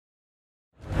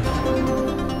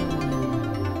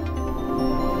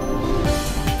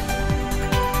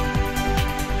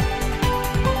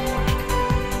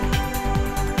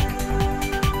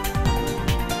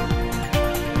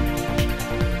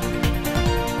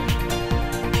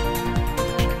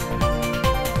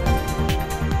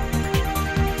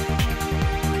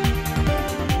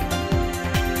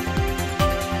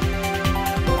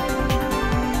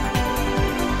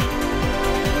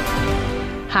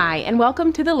and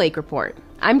welcome to the Lake Report.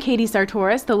 I'm Katie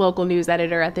Sartoris, the local news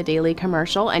editor at the Daily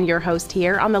Commercial, and your host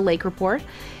here on the Lake Report.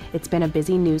 It's been a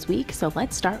busy news week, so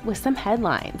let's start with some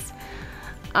headlines.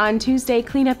 On Tuesday,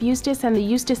 Clean Up Eustis and the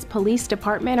Eustis Police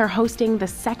Department are hosting the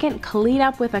second Clean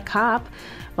Up with a Cop.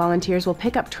 Volunteers will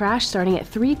pick up trash starting at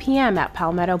 3 p.m. at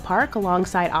Palmetto Park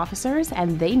alongside officers,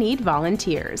 and they need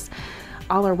volunteers.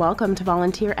 All are welcome to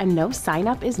volunteer and no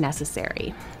sign-up is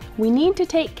necessary. We need to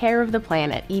take care of the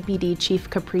planet, EPD Chief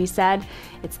Capri said.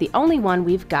 It's the only one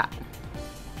we've got.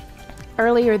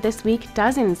 Earlier this week,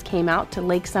 dozens came out to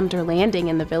Lake Sumter Landing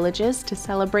in the Villages to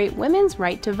celebrate women's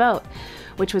right to vote,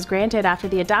 which was granted after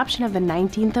the adoption of the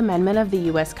 19th Amendment of the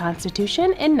U.S.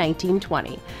 Constitution in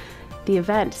 1920. The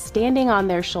event, Standing on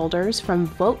Their Shoulders from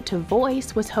Vote to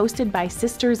Voice, was hosted by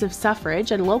Sisters of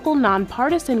Suffrage, a local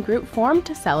nonpartisan group formed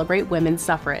to celebrate women's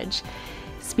suffrage.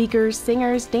 Speakers,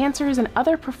 singers, dancers, and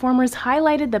other performers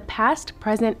highlighted the past,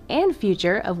 present, and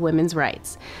future of women's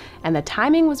rights. And the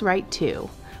timing was right, too.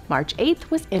 March 8th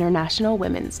was International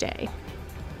Women's Day.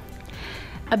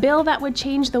 A bill that would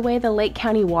change the way the Lake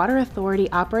County Water Authority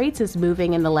operates is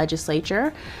moving in the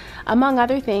legislature. Among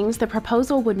other things, the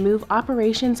proposal would move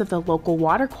operations of the local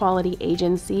water quality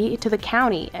agency to the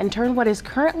county and turn what is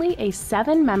currently a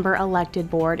 7-member elected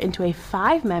board into a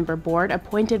 5-member board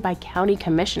appointed by county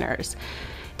commissioners.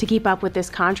 To keep up with this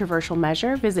controversial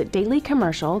measure, visit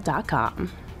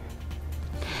dailycommercial.com.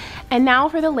 And now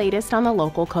for the latest on the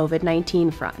local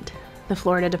COVID-19 front. The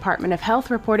Florida Department of Health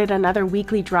reported another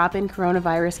weekly drop in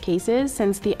coronavirus cases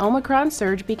since the Omicron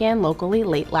surge began locally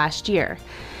late last year.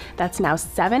 That's now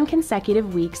 7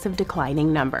 consecutive weeks of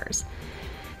declining numbers.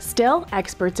 Still,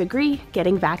 experts agree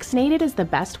getting vaccinated is the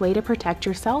best way to protect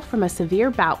yourself from a severe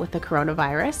bout with the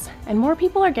coronavirus, and more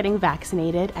people are getting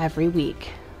vaccinated every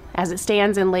week. As it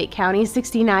stands in Lake County,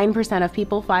 69% of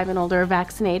people 5 and older are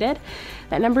vaccinated.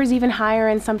 That number is even higher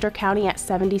in Sumter County at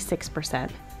 76%.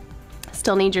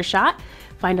 Still need your shot?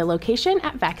 Find a location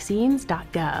at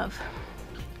vaccines.gov.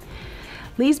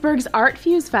 Leesburg's Art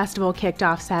Fuse Festival kicked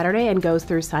off Saturday and goes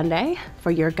through Sunday.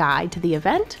 For your guide to the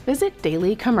event, visit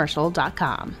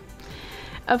dailycommercial.com.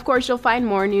 Of course, you'll find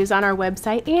more news on our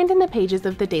website and in the pages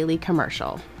of the Daily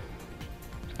Commercial.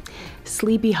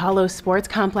 Sleepy Hollow Sports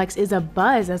Complex is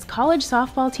abuzz as college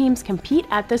softball teams compete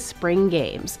at the Spring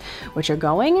Games, which are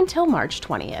going until March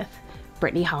 20th.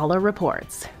 Brittany Holler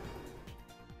reports.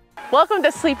 Welcome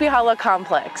to Sleepy Hollow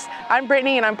Complex. I'm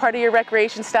Brittany and I'm part of your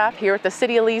recreation staff here at the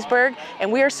City of Leesburg, and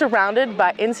we are surrounded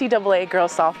by NCAA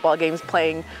girls softball games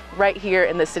playing right here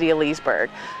in the City of Leesburg.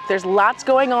 There's lots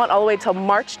going on all the way till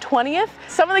March 20th.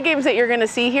 Some of the games that you're going to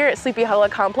see here at Sleepy Hollow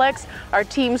Complex are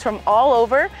teams from all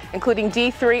over, including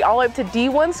D3 all the way up to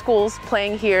D1 schools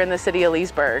playing here in the City of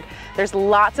Leesburg. There's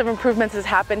lots of improvements that's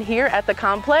happened here at the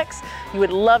complex. You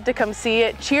would love to come see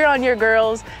it. Cheer on your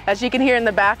girls. As you can hear in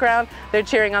the background, they're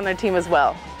cheering on their team as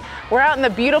well. We're out in the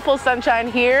beautiful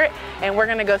sunshine here, and we're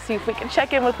gonna go see if we can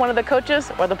check in with one of the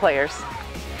coaches or the players.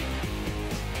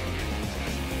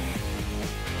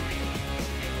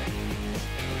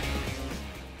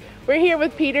 We're here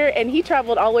with Peter, and he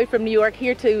traveled all the way from New York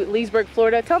here to Leesburg,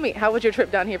 Florida. Tell me, how was your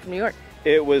trip down here from New York?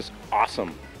 It was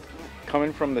awesome.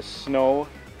 Coming from the snow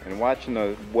and watching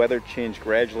the weather change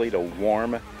gradually to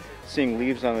warm, seeing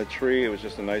leaves on the tree, it was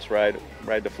just a nice ride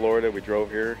to Florida. We drove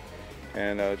here.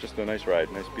 And just a nice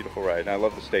ride, nice beautiful ride. And I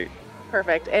love the state.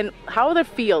 Perfect. And how are the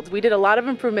fields? We did a lot of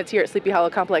improvements here at Sleepy Hollow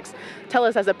Complex. Tell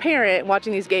us, as a parent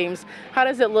watching these games, how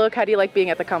does it look? How do you like being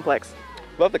at the complex?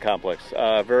 Love the complex.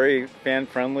 Very fan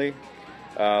friendly.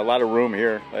 A lot of room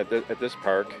here at this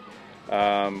park.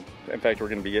 In fact, we're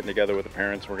going to be getting together with the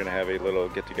parents. We're going to have a little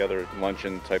get together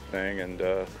luncheon type thing, and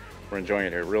we're enjoying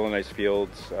it here. Really nice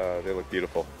fields. They look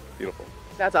beautiful, beautiful.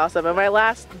 That's awesome. And my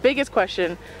last biggest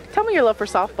question, tell me your love for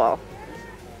softball.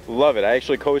 Love it. I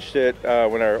actually coached it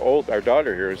when our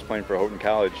daughter here was playing for Houghton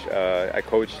College. I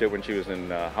coached it when she was in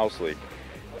house league,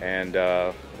 and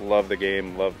love the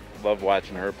game. Love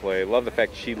watching her play. Love the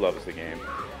fact she loves the game.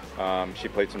 She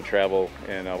played some travel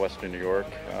in Western New York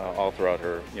all throughout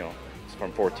her,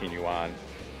 from 14U on,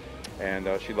 and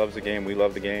she loves the game. We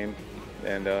love the game,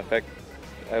 and in fact,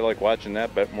 I like watching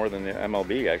that, but more than the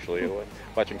MLB actually.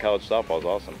 Watching college softball is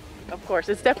awesome. Of course,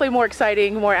 it's definitely more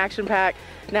exciting, more action-packed.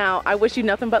 Now, I wish you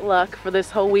nothing but luck for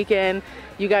this whole weekend.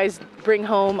 You guys bring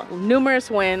home numerous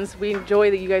wins. We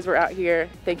enjoy that you guys were out here.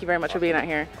 Thank you very much for being out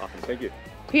here. Awesome. Thank you.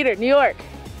 Peter, New York.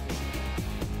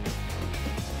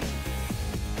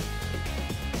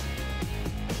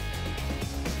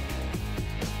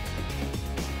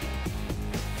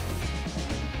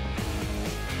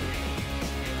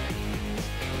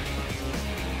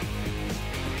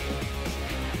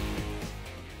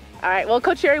 All right, well,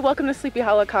 Coach Sherry, welcome to Sleepy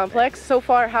Hollow Complex. So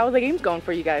far, how are the games going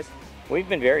for you guys? We've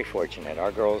been very fortunate.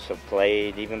 Our girls have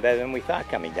played even better than we thought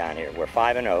coming down here. We're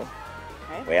 5-0. Okay.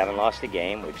 We haven't lost a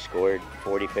game. We've scored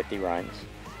 40, 50 runs.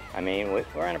 I mean,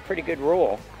 we're on a pretty good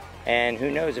roll, and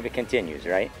who knows if it continues,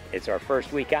 right? It's our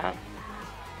first week out.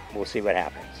 We'll see what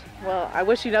happens. Well, I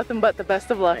wish you nothing but the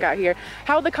best of luck out here.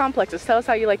 How are the complexes? Tell us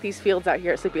how you like these fields out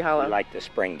here at Sleepy Hollow. We like the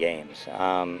spring games.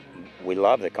 We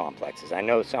love the complexes. I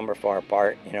know some are far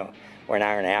apart. You know, we're an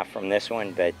hour and a half from this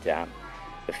one, but the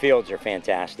fields are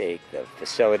fantastic. The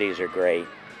facilities are great.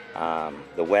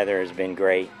 The weather has been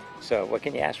great. So what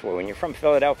can you ask for? When you're from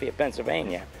Philadelphia,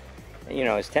 Pennsylvania, you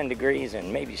know, it's 10 degrees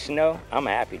and maybe snow, I'm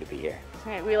happy to be here.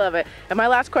 All right, we love it. And my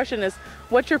last question is,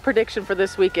 what's your prediction for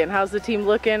this weekend? How's the team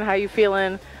looking? How you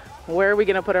feeling? Where are we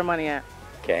going to put our money at?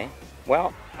 Okay.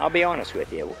 Well, I'll be honest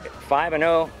with you.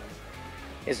 5-0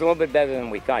 is a little bit better than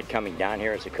we thought coming down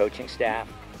here as a coaching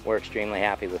staff. We're extremely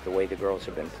happy with the way the girls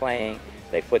have been playing.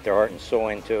 They put their heart and soul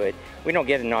into it. We don't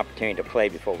get an opportunity to play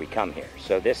before we come here.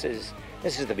 So this is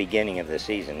the beginning of the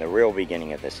season, the real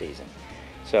beginning of the season.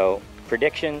 So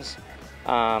predictions,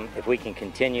 if we can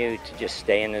continue to just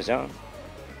stay in the zone,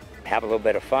 have a little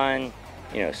bit of fun,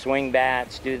 you know, swing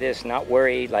bats, do this, not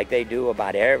worry like they do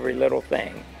about every little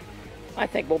thing, I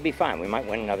think we'll be fine. We might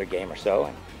win another game or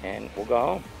so, and we'll go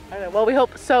home. All right, well, we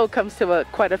hope so comes to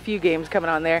quite a few games coming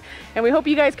on there. And we hope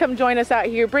you guys come join us out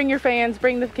here. Bring your fans,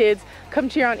 bring the kids, come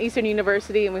cheer on Eastern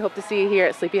University, and we hope to see you here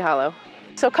at Sleepy Hollow.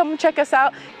 So come check us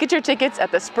out. Get your tickets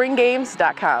at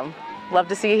thespringgames.com. Love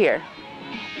to see you here.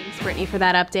 Thanks, Brittany, for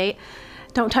that update.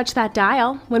 Don't touch that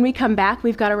dial. When we come back,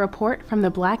 we've got a report from the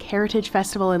Black Heritage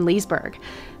Festival in Leesburg.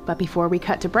 But before we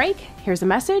cut to break, here's a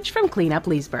message from Clean Up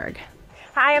Leesburg.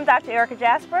 Hi, I'm Dr. Erica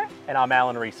Jasper. And I'm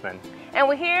Alan Reisman. And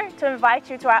we're here to invite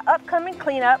you to our upcoming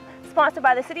cleanup sponsored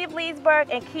by the City of Leesburg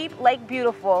and Keep Lake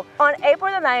Beautiful on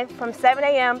April the 9th from 7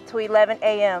 a.m. to 11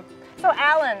 a.m. So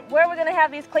Alan, where are we going to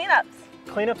have these cleanups?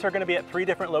 Cleanups are going to be at 3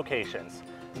 different locations: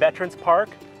 Veterans Park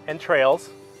and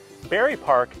Trails, Berry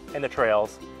Park and the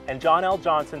Trails, and John L.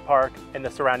 Johnson Park and the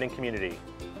surrounding community.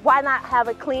 Why not have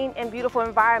a clean and beautiful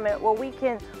environment where we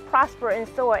can prosper and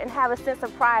soar and have a sense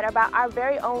of pride about our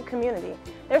very own community?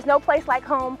 There's no place like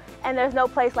home, and there's no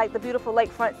place like the beautiful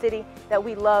lakefront city that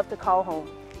we love to call home.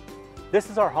 This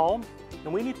is our home,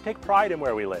 and we need to take pride in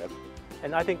where we live.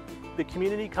 And I think the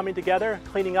community coming together,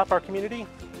 cleaning up our community,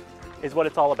 is what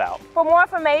it's all about. For more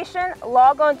information,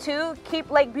 log on to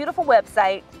Keep Lake Beautiful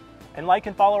website. And like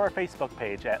and follow our Facebook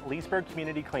page at Leesburg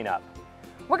Community Cleanup.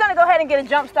 We're going to go ahead and get a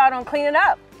jump start on cleaning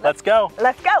up. Let's go.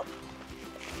 Let's go.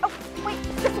 Oh, wait,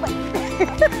 this way.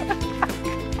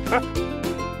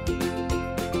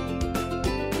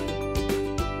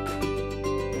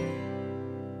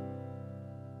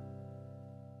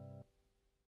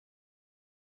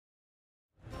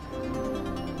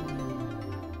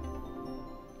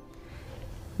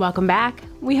 Welcome back.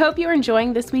 We hope you're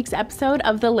enjoying this week's episode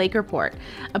of The Lake Report,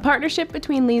 a partnership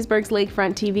between Leesburg's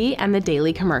Lakefront TV and the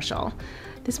Daily Commercial.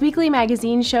 This weekly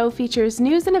magazine show features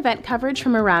news and event coverage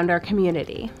from around our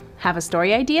community. Have a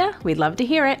story idea? We'd love to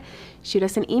hear it. Shoot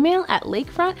us an email at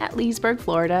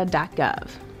lakefront@leesburgflorida.gov.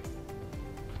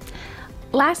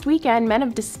 Last weekend, Men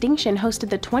of Distinction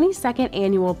hosted the 22nd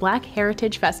Annual Black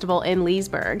Heritage Festival in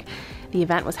Leesburg. The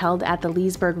event was held at the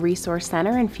Leesburg Resource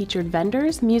Center and featured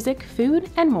vendors, music,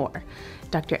 food, and more.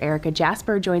 Dr. Erica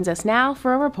Jasper joins us now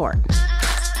for a report.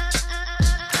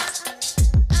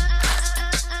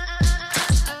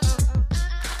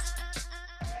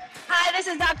 Hi, this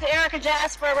is Dr. Erica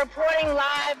Jasper reporting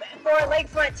live for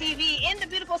Lakefront TV in the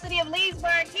beautiful city of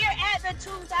Leesburg here at the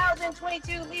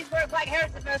 2022 Leesburg Black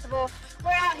Heritage Festival.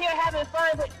 We're out here having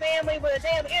fun with family, with a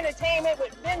day of entertainment,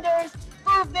 with vendors,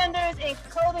 food vendors, and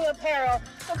clothing apparel.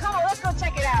 So come on, let's go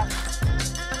check it out.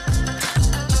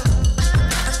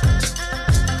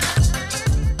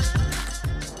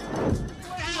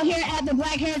 We're out here at the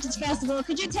Black Heritage Festival.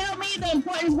 Could you tell me the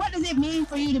importance, what does it mean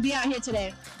for you to be out here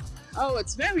today? Oh,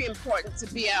 it's very important to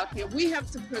be out here. We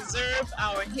have to preserve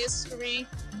our history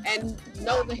and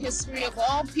know the history of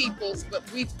all peoples, but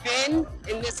we've been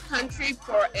in this country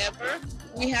forever.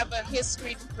 We have a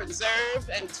history to preserve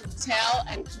and to tell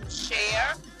and to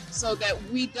share so that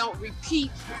we don't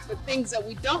repeat the things that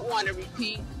we don't want to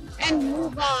repeat and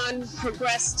move on,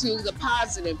 progress to the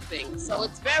positive things. So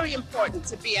it's very important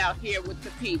to be out here with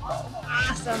the people.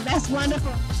 Awesome, that's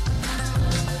wonderful.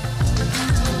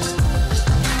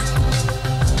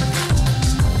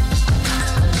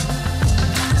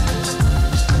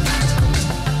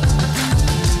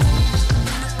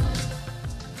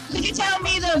 Could you tell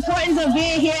me the importance of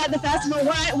being here at the festival?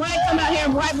 Why come out here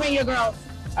and why bring your girls?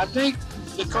 I think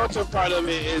the cultural part of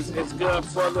it is good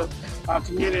for the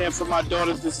community and for my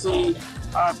daughters to see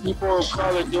people of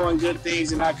color doing good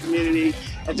things in our community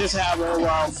and just have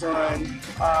overall fun,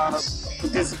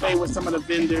 participate with some of the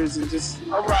vendors and just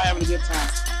overall having a good time.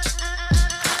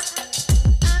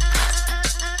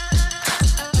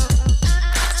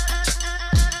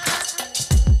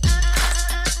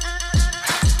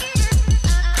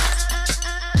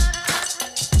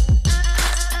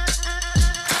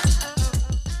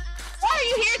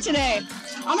 Today.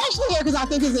 I'm actually here because I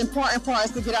think it's important for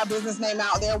us to get our business name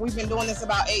out there. We've been doing this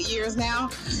about 8 years now.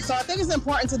 So I think it's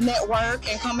important to network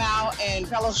and come out and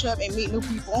fellowship and meet new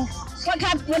people. What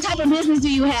type of business do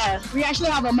you have? We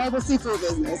actually have a mobile seafood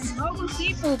business. Mobile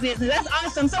seafood business, that's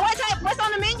awesome. So what's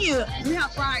on the menu? We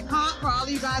have fried conch for all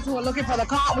you guys who are looking for the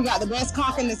conch. We got the best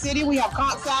conch in the city. We have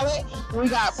conch salad. We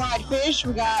got fried fish.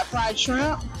 We got fried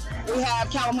shrimp. We have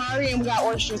calamari and we got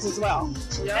oysters as well.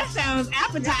 That sounds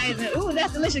appetizing. Ooh,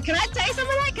 that's delicious. Can I taste some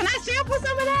of that? Can I sample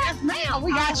some of that? Yes, ma'am.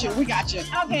 We got you. We got you.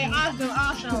 Okay,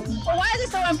 awesome. Well, why is it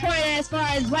so important as far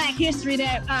as Black history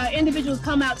that individuals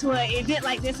come out to an event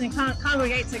like this and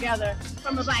congregate together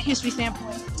from a Black history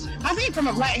standpoint? I think from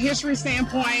a Black history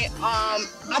standpoint,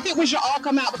 I think we should all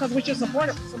come out because we should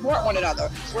support one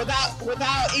another.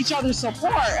 Without each other's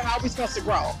support, how are we supposed to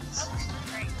grow?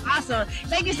 Awesome.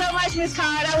 Thank you so much, Ms.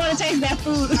 Card. I want to taste that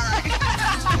food. All right.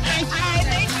 All right,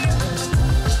 thank you.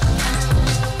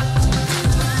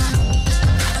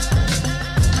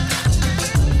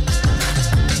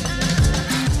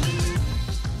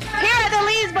 Here at the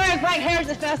Leesburg Black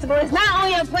Heritage Festival, it's not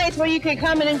only a place where you can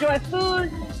come and enjoy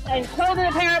food and clothing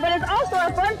apparel, but it's also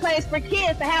a fun place for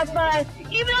kids to have fun,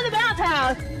 even on the bounce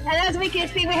house. And as we can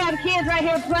see, we have kids right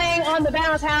here playing on the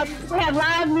bounce house. We have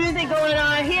live music going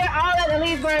on here, all at the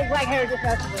Leesburg Black Heritage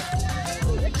Festival.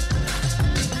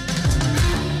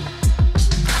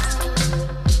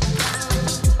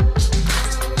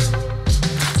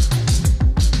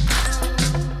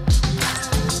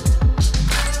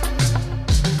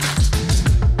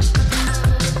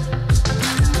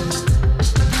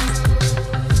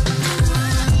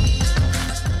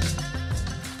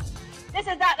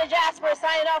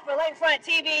 Signing off for Lakefront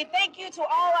TV. Thank you to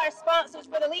all our sponsors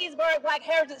for the Leesburg Black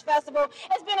Heritage Festival.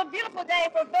 It's been a beautiful day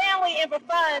for family and for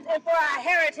fun and for our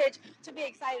heritage to be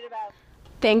excited about.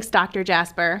 Thanks, Dr.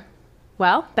 Jasper.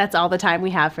 Well, that's all the time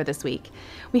we have for this week.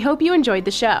 We hope you enjoyed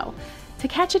the show. To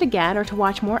catch it again or to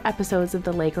watch more episodes of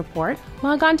the Lake Report,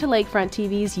 log on to Lakefront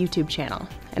TV's YouTube channel.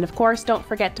 And of course, don't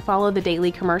forget to follow the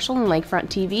Daily Commercial and Lakefront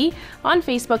TV on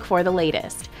Facebook for the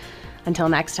latest. Until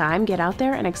next time, get out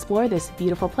there and explore this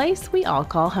beautiful place we all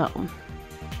call home.